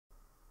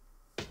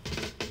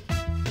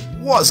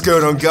What's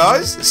going on,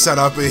 guys?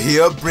 SANDAY'S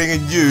here,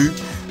 bringing you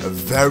a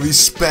very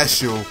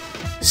special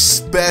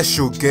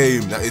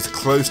game that is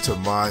close to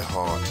my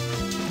heart.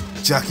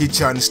 Jackie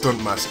Chan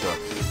Stuntmaster.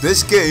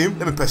 This game,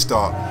 let me press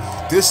start.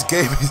 This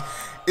game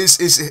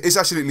is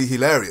absolutely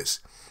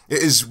hilarious.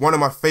 It is one of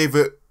my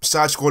favourite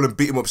side-scrolling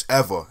beat-em-ups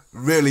ever. It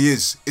really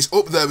is. It's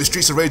up there with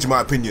Streets of Rage in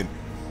my opinion.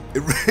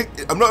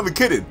 I'm not even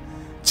kidding.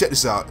 Check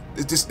this out.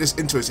 This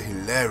intro is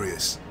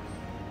hilarious.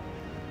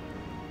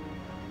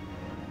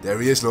 There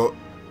he is, look.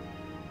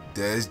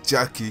 There's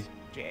Jackie.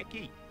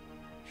 Jackie.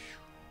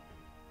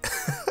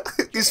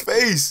 His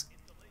face.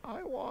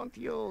 I want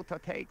you to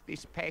take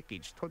this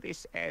package to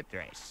this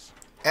address.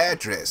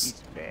 Address.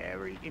 It's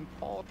very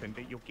important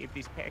that you give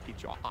this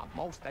package your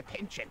utmost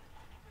attention.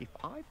 If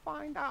I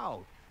find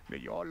out that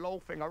you're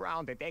loafing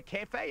around at that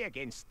cafe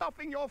again,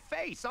 stuffing your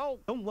face, oh...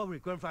 Don't worry,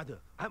 grandfather.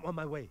 I'm on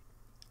my way.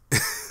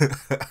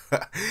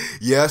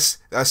 Yes,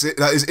 that's it.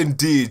 That is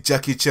indeed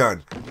Jackie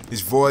Chan.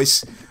 His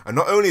voice, and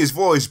not only his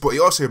voice, but he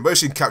also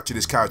motion captured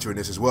his character in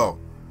this as well.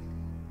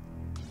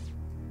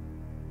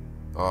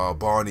 Oh,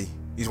 Barney.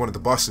 He's one of the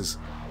bosses.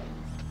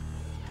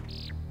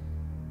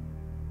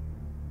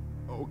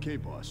 Okay,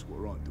 boss,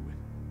 we're on to it.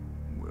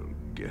 We'll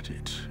get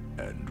it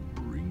and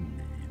bring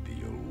me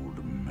the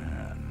old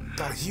man.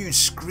 That huge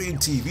screen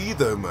TV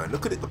though, man.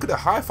 Look at it. Look at the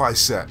hi-fi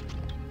set.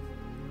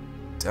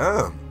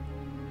 Damn.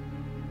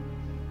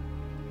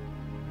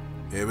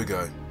 Here we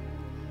go.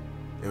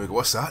 Here we go.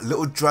 What's that?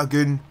 Little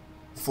Dragon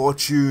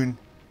Fortune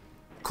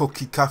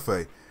Cookie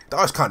Cafe.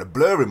 That was kind of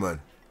blurry, man.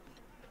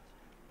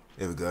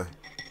 Here we go.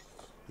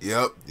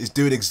 Yep, he's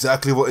doing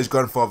exactly what his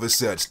grandfather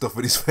said,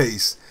 stuffing his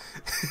face.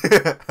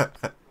 Hey,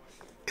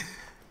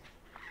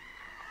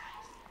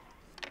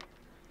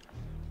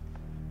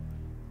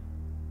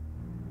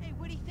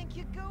 where do you think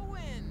you're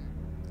going?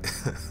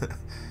 Isn't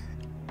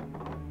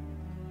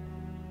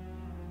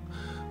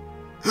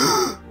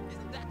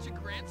that your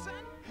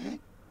grandson?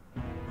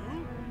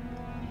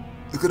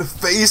 Look at the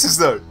faces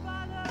though.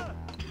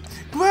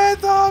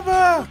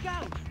 Grandfather!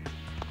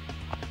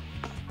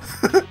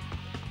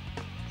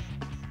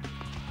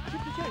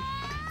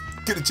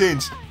 Get the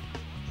change.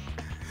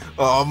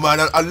 Oh man,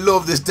 I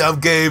love this damn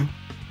game.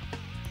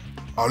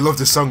 I love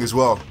this song as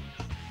well.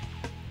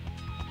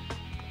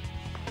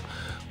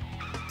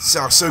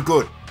 Sounds so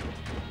good.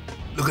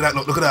 Look at that,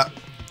 look at that.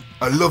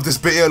 I love this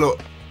bit here, look.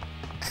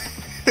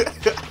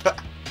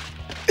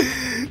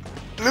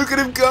 Look at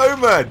him go,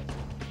 man.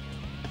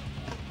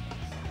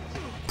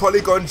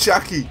 Polygon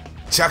Jackie.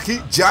 Jackie.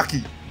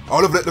 Oh,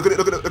 look at it, look at it,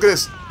 look at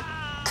this.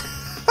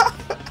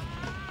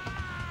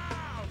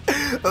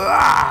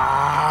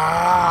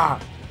 Ah!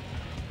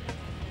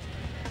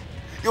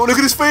 Yo, look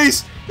at his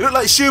face. He look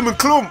like Sherman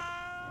Clump.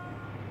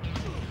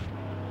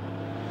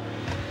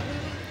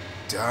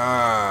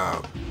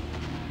 Damn.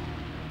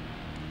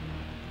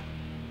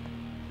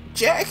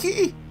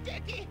 Jackie.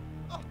 Jackie!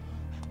 Oh,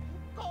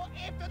 go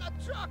after the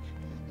truck!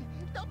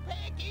 The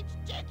package,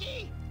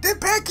 Jackie! The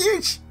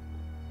package.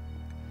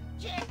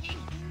 Jackie!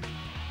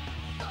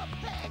 The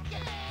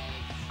package!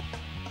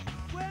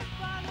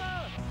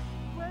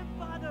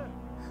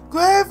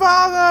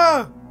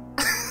 Grandfather!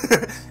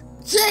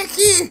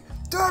 Jackie!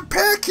 The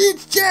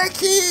package,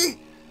 Jackie!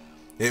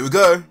 Here we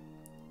go.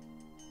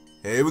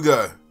 Here we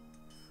go.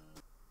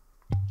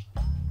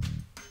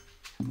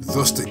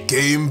 Thus the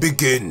game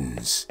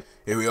begins.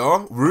 Here we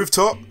are,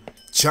 rooftop,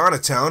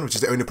 Chinatown, which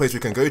is the only place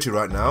we can go to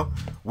right now.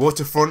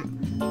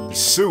 Waterfront, the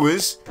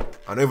sewers,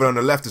 and over on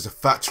the left is a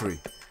factory.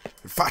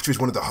 The factory is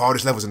one of the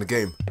hardest levels in the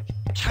game.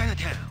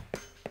 Chinatown.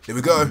 Here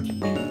we go.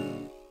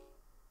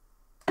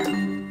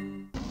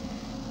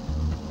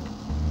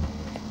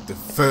 The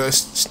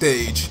first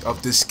stage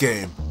of this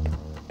game.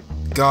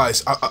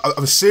 Guys,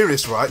 I'm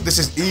serious, right? This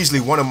is easily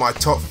one of my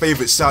top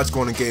favorite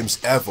side-scrolling games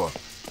ever.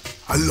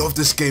 I love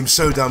this game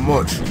so damn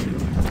much.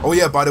 Oh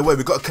yeah, by the way,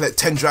 we got to collect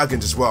 10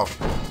 dragons as well.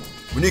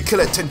 When you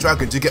collect 10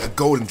 dragons, you get a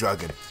golden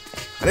dragon.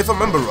 And if I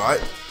remember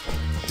right,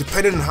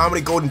 depending on how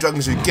many golden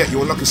dragons you get,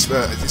 you unlock it's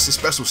a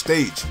special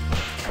stage.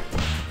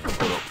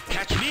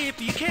 Catch me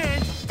if you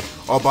can.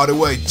 Oh, by the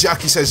way,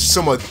 Jackie says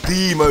some of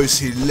the most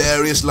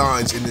hilarious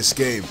lines in this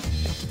game.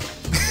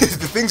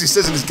 The things he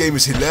says in this game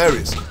is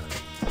hilarious.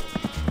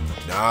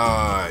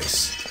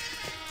 Nice.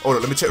 Hold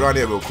on, let me check around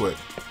here real quick.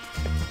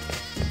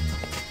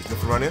 There's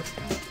nothing around here?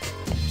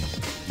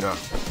 No.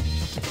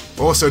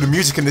 Also, the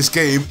music in this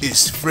game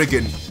is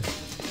friggin'...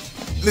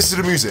 Listen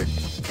to the music.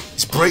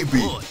 It's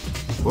breakbeat.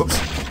 Whoops.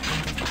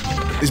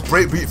 It's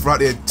breakbeat throughout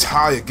the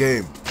entire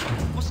game.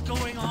 What's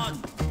going on?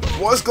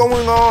 What's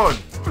going on?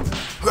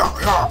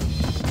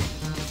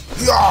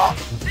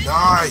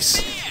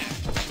 Nice.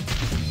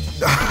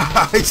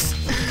 Nice.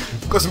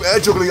 Got some air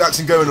juggling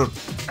action going on.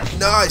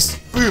 Nice.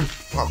 Boom.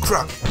 Oh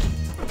crap.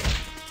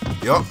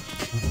 Yup.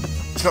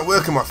 It's not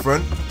working, my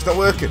friend. It's not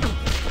working.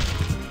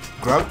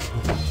 Grab.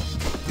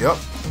 Yup.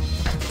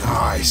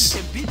 Nice.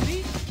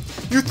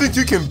 You think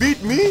you can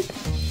beat me?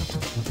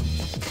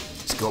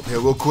 Let's go up here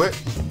real quick.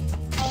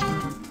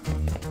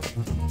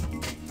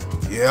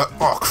 Yeah.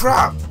 Oh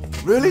crap.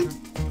 Really?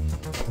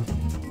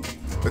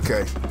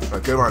 Okay.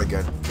 Right, go around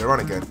again. Go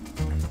around again.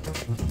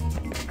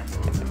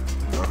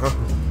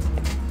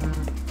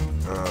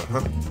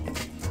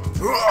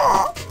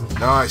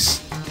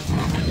 Nice.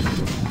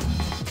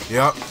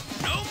 Yep.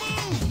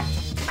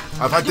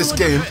 I've had this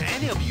game.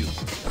 Any of you.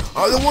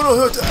 I don't want to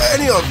hurt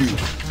any of you.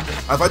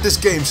 I've had this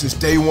game since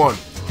day one.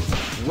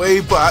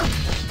 Way back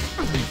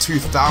in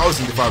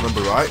 2000, if I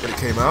remember right, when it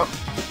came out.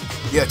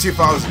 Yeah,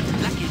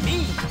 2000. Lucky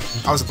me.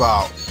 I was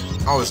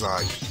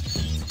like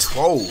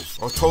 12.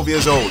 I was 12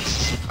 years old.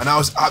 And I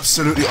was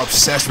absolutely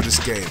obsessed with this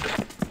game.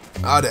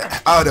 I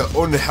had an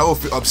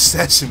unhealthy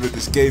obsession with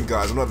this game,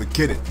 guys. I'm not even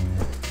kidding.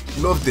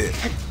 Loved it.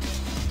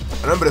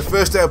 I remember the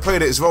first day I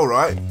played it as well,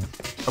 right?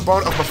 I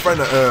borrowed it off my friend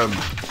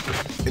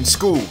in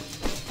school.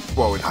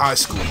 Well, in high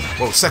school.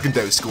 Well,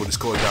 secondary school, it's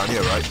called down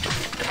here, right?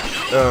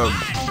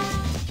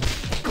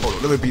 Hold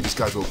on, let me beat this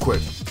guy real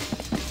quick.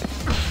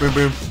 Boom,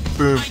 boom,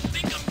 boom.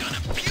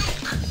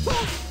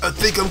 I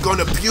think I'm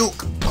gonna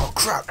puke. Oh,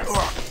 crap.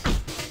 Oh.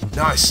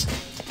 Nice.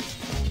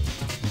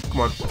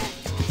 Come on.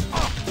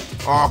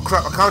 Oh,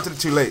 crap, I counted it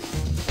too late.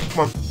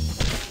 Come on.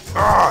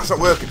 Ah, it's not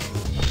working.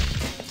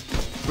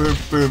 Boom,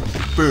 boom,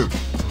 boom.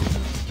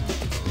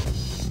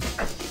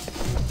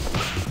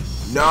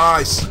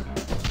 Nice.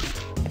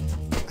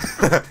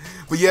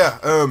 But yeah,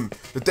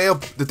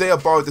 the day I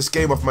borrowed this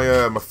game off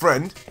my my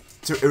friend.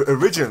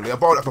 Originally, I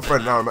borrowed it off my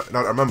friend. Now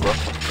I remember.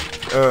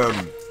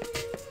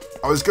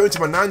 I was going to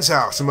my nan's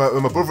house with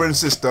my brother and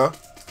sister.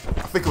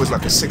 I think it was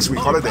like a 6-week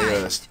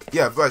holiday.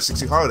 Yeah, about a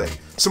 6-week holiday,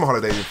 summer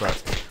holiday in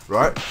fact,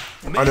 right?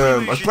 And I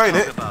was playing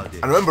it,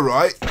 and I remember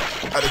right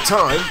at the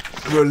time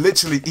we were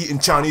literally eating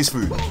Chinese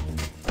food.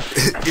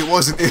 It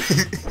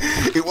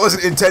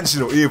wasn't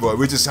intentional either.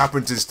 We just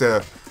happened to just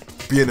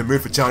be in the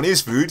mood for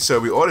Chinese food, so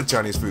we ordered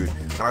Chinese food.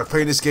 And I was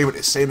playing this game at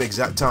the same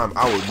exact time.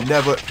 I will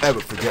never ever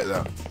forget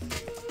that.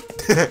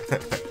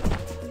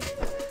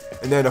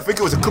 And then I think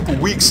it was a couple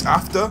weeks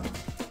after.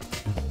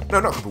 No,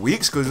 not a couple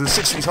weeks, because it was a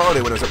 6 weeks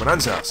holiday when I was at my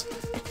nan's house.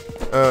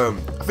 I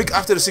think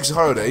after the 6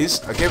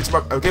 holidays, I gave it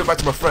back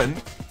to my friend,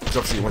 because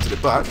obviously he wanted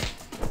it back.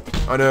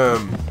 And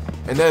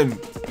then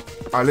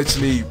I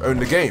literally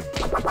owned the game.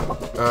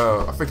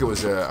 I think it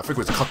was a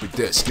copied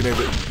disc. You know,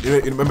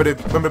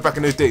 remember back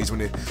in those days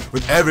when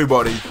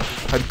everybody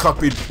had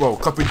copied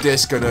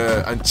disc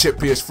and chip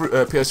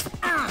PS1s.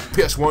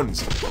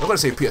 I'm gonna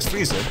say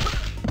PS3s then.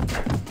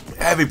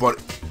 Everybody.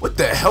 What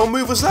the hell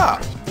move was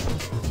that?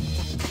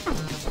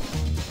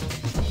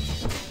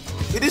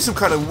 It did some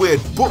kind of weird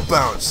butt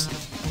bounce.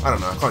 I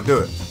don't know, I can't do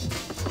it.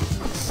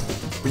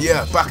 But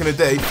yeah, back in the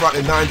day, throughout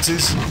the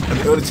 90s and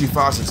the early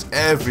 2000s,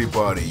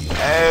 everybody,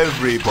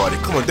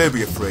 come on, don't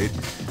be afraid.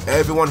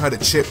 Everyone had a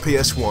chip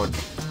PS1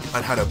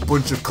 and had a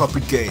bunch of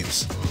copied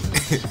games.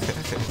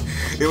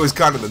 It was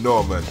kind of the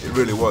norm, man. It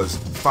really was.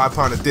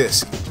 £5 a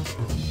disc.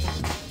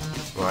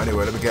 Right,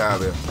 anyway, let me get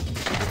out of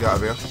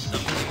here.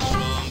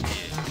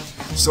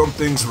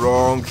 Something's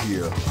wrong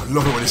here. I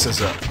love it when it says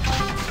that.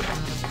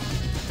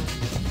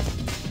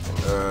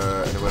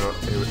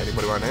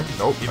 Anybody around there?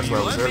 Nope, that's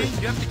where I was earlier.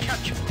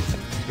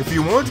 If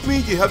you want me,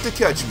 you have to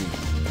catch me.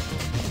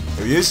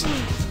 There he is.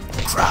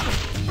 Crap.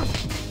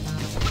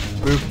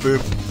 Boom,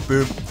 boom,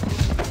 boom.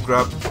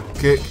 Grab,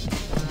 kick.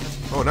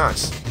 Oh,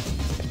 nice.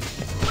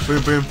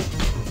 Boom, boom.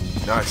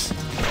 Nice.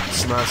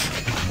 Smash.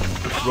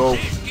 Roll.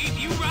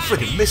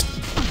 Freaking missed.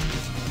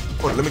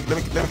 Hold on, let me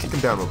kick him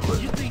down real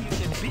quick.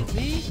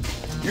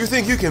 You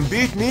think you can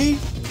beat me?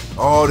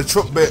 Oh, the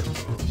truck bit.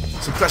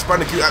 Some Crash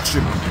Bandicoot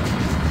action.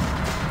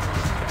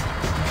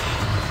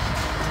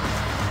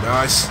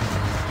 Nice.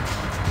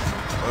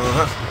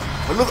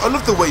 I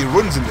love the way he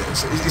runs in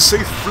this. It's so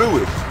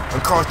fluid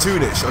and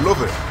cartoonish. I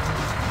love it.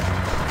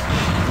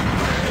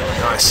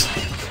 Nice.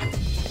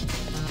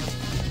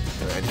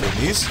 Anything in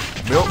these?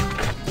 Milk.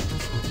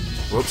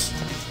 Whoops.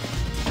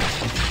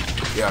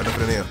 Yeah,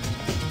 nothing in here.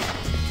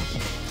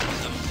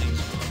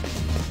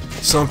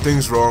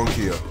 Something's wrong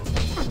here.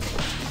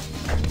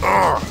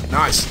 Oh,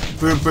 nice.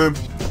 Boom, boom,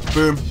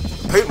 boom.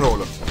 Paint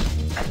roller.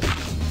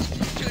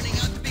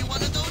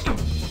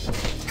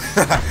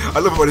 I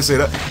love it when they say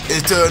that.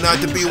 It turned out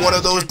to be one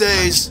of those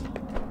days.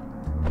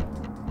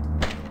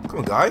 Come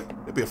on, guy.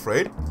 Don't be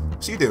afraid.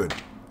 What's he doing?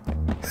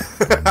 This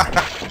turned out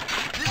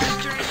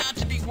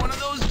to be one of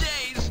those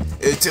days.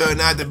 It turned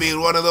out to be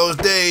one of those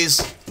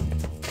days.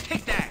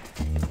 Take that.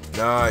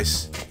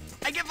 Nice.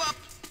 I give up.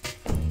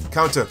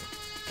 Counter.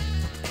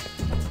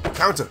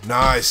 Counter.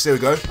 Nice. There we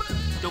go.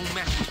 Don't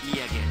mess with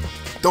me again.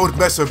 Don't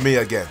mess with me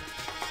again.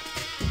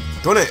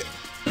 Done it.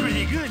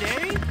 Pretty good,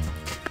 eh?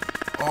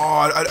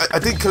 Oh, I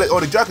didn't collect all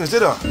the dragons,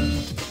 did I?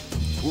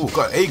 Ooh,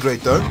 got an A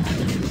grade though.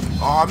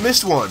 Oh, I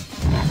missed one.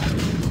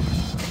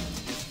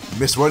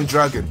 Missed one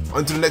dragon.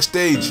 On to the next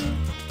stage.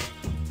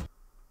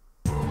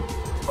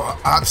 Oh,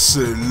 I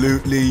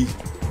absolutely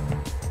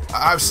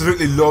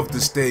love the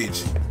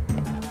stage.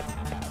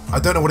 I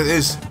don't know what it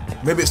is.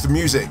 Maybe it's the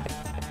music.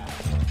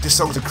 This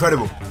song's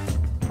incredible.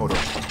 Hold on.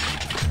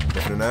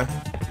 Nothing in there.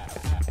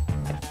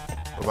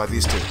 What about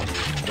these two?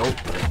 Nope.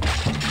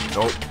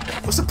 Nope.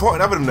 What's the point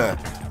in having them there?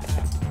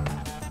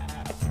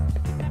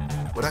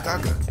 Where'd that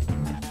guy go?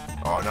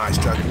 Oh, nice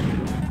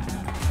dragon.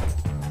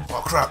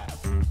 Oh, crap.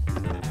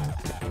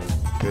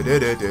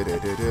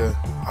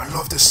 I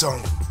love this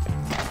song.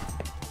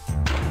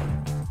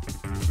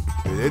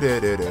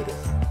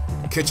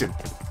 Kitchen.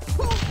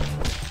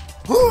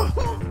 Come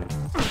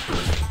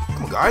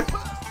on, guy.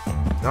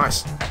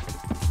 Nice.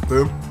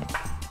 Boom.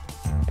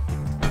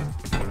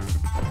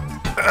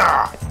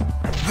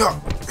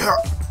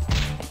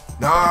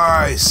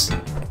 Nice.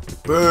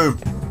 Boom.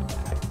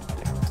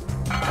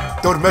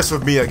 Don't mess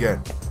with me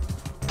again.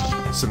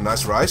 Some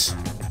nice rice.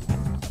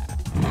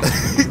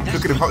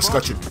 Look at him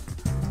hopscotching.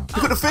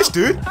 Look at the fish,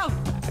 dude.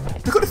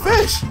 Look at the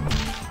fish.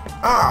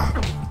 Ah.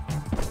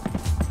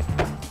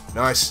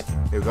 Nice.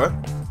 Here we go.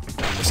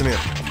 What's in here?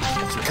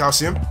 Some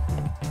calcium.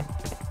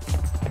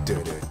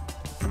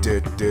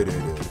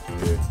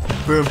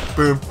 Boom,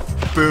 boom,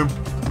 boom.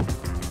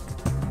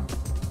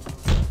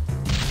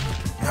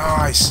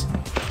 Nice.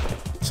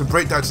 Some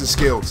breakdancing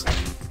skills.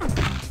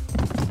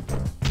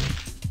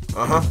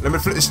 Let me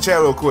flip this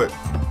chair real quick.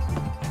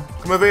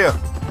 Come over here.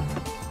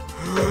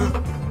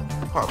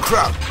 Oh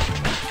crap.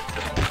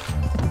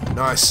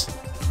 Nice.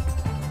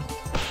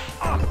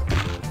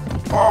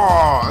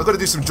 Oh, I gotta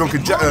do some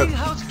drunken dragon.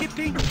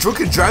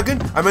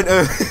 I meant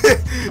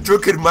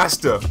drunken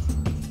master.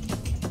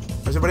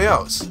 Is everybody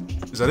else?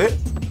 Is that it?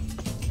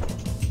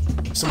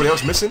 Is somebody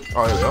else missing?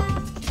 Oh, here we are.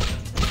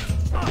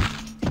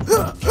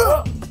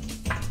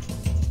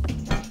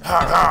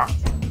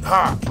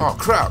 Oh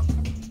crap.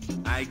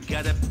 I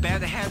got a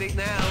bad headache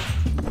now.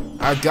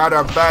 I got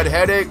a bad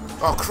headache.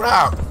 Oh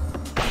crap.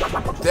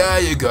 There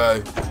you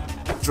go.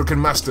 Drunken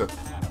master.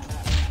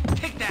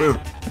 Take that. Boom.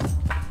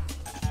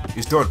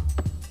 He's done.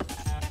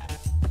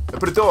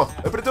 Open the door.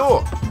 Open the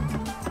door.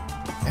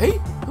 Hey,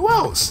 who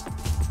else?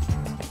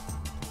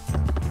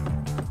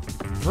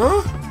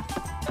 Huh?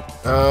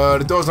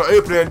 The door's not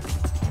opening.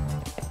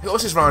 Who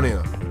else is around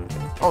here?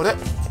 Oh, that.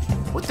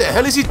 What the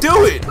hell is he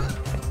doing?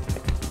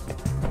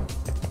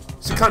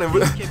 Some kind of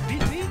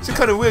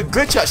weird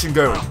glitch action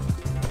going.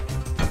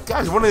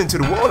 Guys running into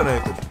the wall and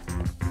everything.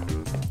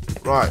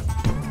 Right.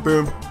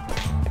 Boom.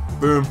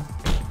 Boom.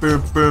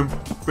 Boom. Boom.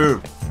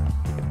 Boom.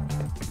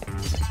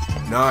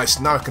 Nice.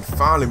 Now I can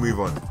finally move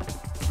on.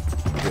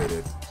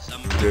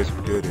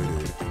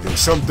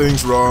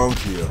 Something's wrong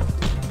here.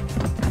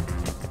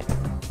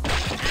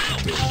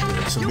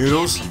 Some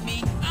noodles.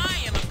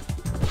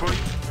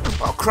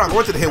 Oh crap! I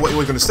wanted to hear what you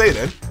were going to say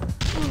then.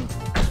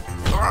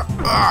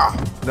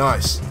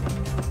 Nice.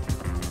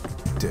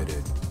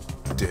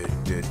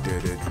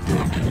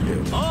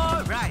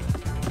 All right.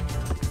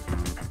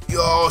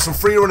 Yo, some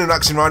free running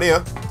action right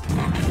here.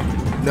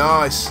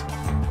 Nice.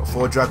 Got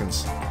 4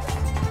 dragons.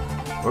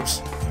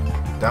 Whoops.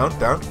 Down,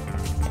 down.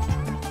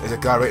 There's a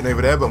guy waiting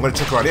over there, but I'm going to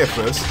check around here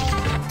first.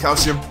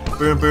 Calcium.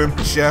 Boom, boom.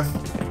 Chef.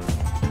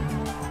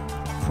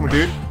 Come on,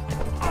 dude.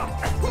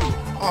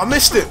 Oh, I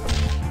missed it.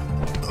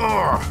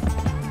 Oh.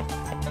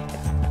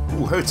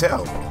 Ooh,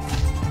 hotel.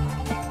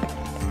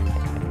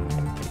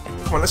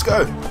 Come on, let's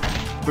go.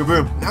 Boom,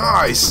 boom.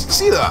 Nice.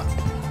 See that?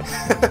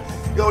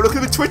 Yo, look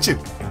at me twitching.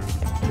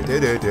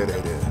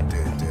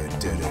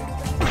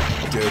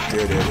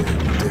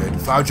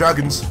 5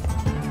 dragons.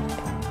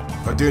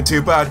 Not doing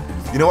too bad.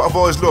 You know what I've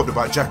always loved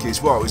about Jackie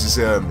as well is his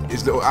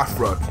little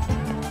afro.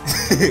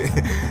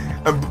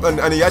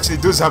 and he actually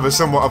does have a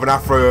somewhat of an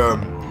afro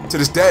to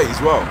this day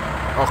as well.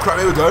 Oh crap!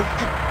 Here we go.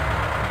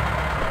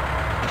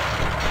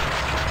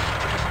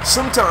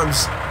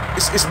 Sometimes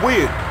it's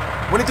weird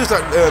when he does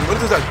that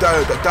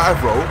that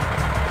dive roll.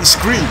 He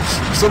screams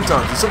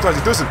sometimes, and sometimes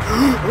he doesn't.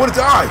 I want to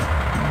die.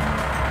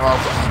 Oh,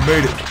 I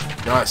made it.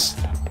 Nice.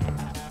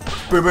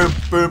 Boom, boom,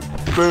 boom,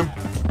 boom.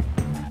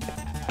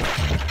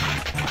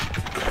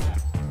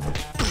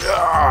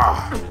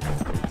 Ah.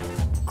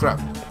 Crap.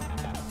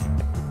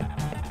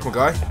 Come on,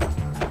 guy.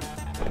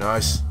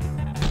 Nice.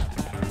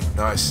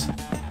 Nice.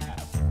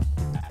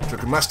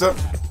 Drunken master.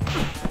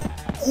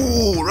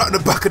 Ooh, right in the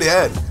back of the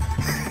head.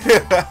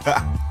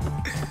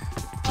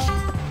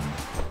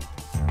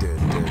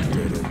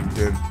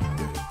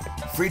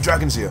 3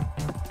 dragons here.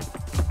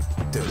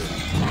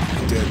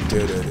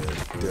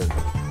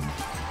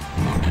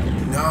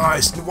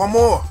 Nice. One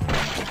more.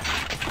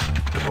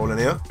 Roll in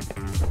here.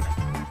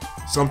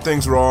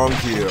 Something's wrong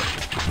here.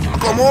 I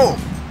got more.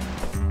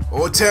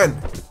 Or 10.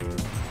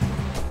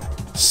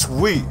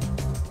 Sweet.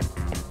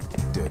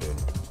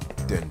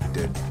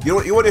 You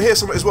want to hear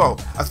something as well?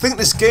 I think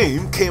this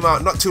game came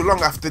out not too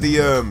long after the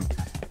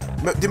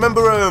do you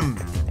remember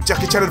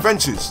Jackie Chan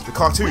Adventures, the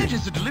cartoon? Where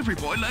does the delivery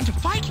boy learn to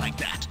fight like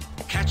that?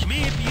 Catch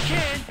me if you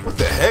can. What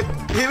the heck?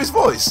 You hear his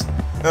voice?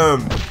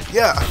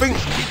 Yeah, I think.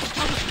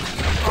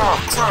 Oh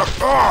crap!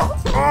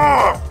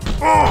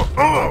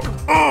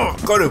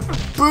 Got him!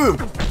 Boom!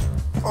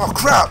 Oh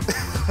crap!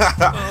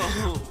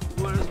 Oh,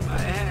 where's my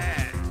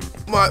head?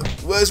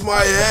 Where's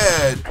my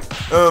head?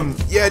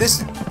 Yeah,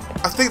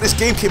 I think this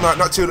game came out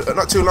not too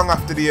long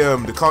after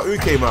the cartoon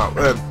came out,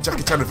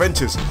 Jackie Chan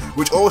Adventures,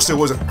 which also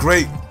was a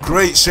great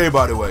show,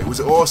 by the way. It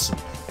was awesome.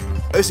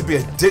 I used to be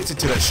addicted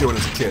to that show when I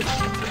was a kid.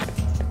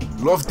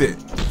 Loved it.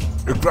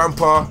 With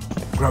Grandpa,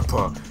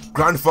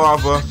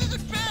 grandfather,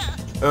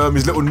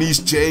 his little niece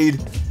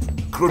Jade.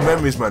 Good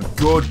memories, man.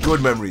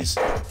 Good memories.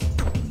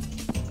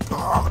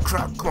 Oh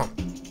crap! Come on.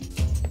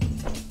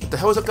 What the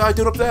hell is that guy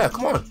doing up there?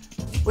 Come on.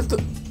 What the?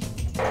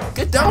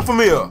 Get down from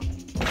here!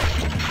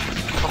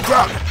 Oh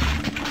crap!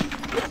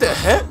 What the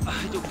heck?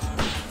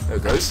 There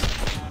it goes.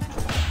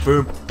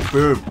 Boom,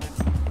 boom.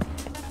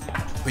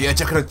 But yeah,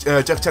 Jackie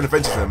Chan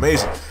Adventures are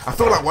amazing. I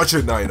feel like watching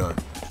it now, you know.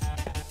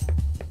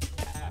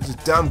 It's a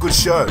damn good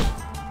show.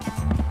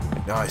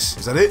 Nice.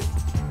 Is that it?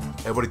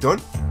 Everybody done?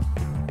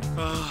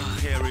 Oh,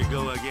 here we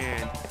go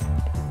again.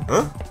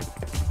 Huh?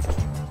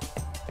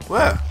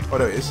 Where? Oh,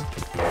 there it is.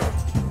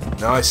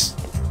 Nice.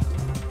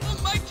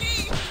 My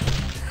teeth!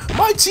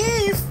 My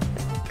teeth!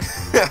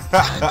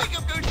 I think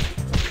I'm going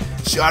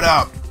to... Shut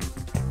up.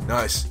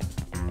 Nice.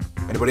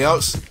 Anybody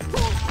else?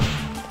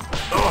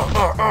 I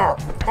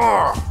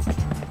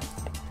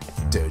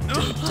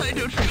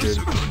don't feel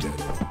so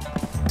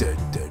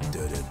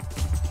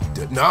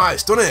good.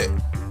 Nice, done it.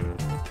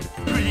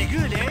 Pretty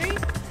good, eh?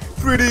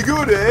 Pretty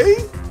good,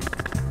 eh?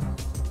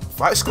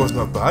 Fight score's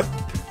not bad.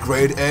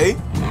 Grade A.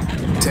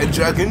 10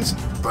 dragons.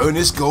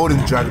 Bonus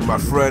golden dragon, my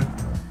friend.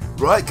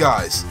 Right,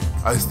 guys.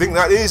 I think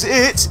that is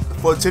it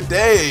for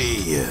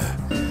today.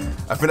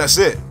 I think that's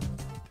it.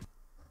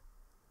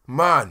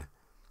 Man,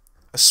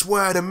 I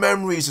swear the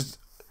memories of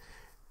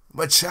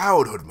my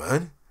childhood,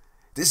 man.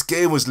 This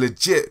game was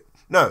legit.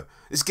 No,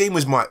 this game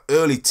was my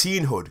early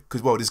teenhood.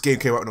 Because, well, this game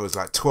came out when I was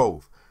like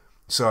 12.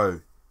 So,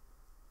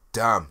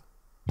 damn.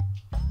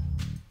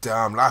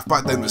 Damn, life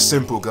back then was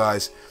simple,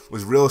 guys. It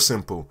was real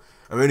simple.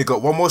 And we only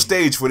got one more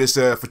stage for this,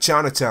 for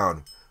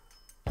Chinatown.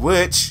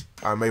 Which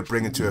I may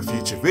bring into a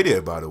future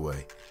video, by the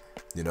way.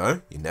 You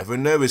know, you never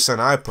know with San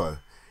Hypo.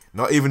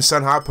 Not even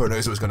San Hypo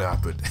knows what's going to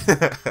happen.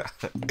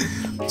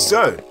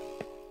 So,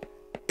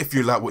 if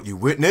you like what you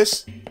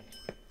witness,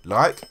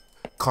 like,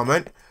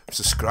 comment,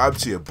 subscribe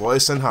to your boy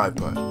San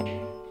Hypo.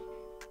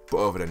 But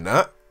other than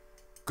that,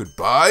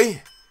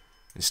 goodbye,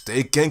 and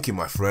stay Genki,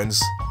 my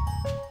friends.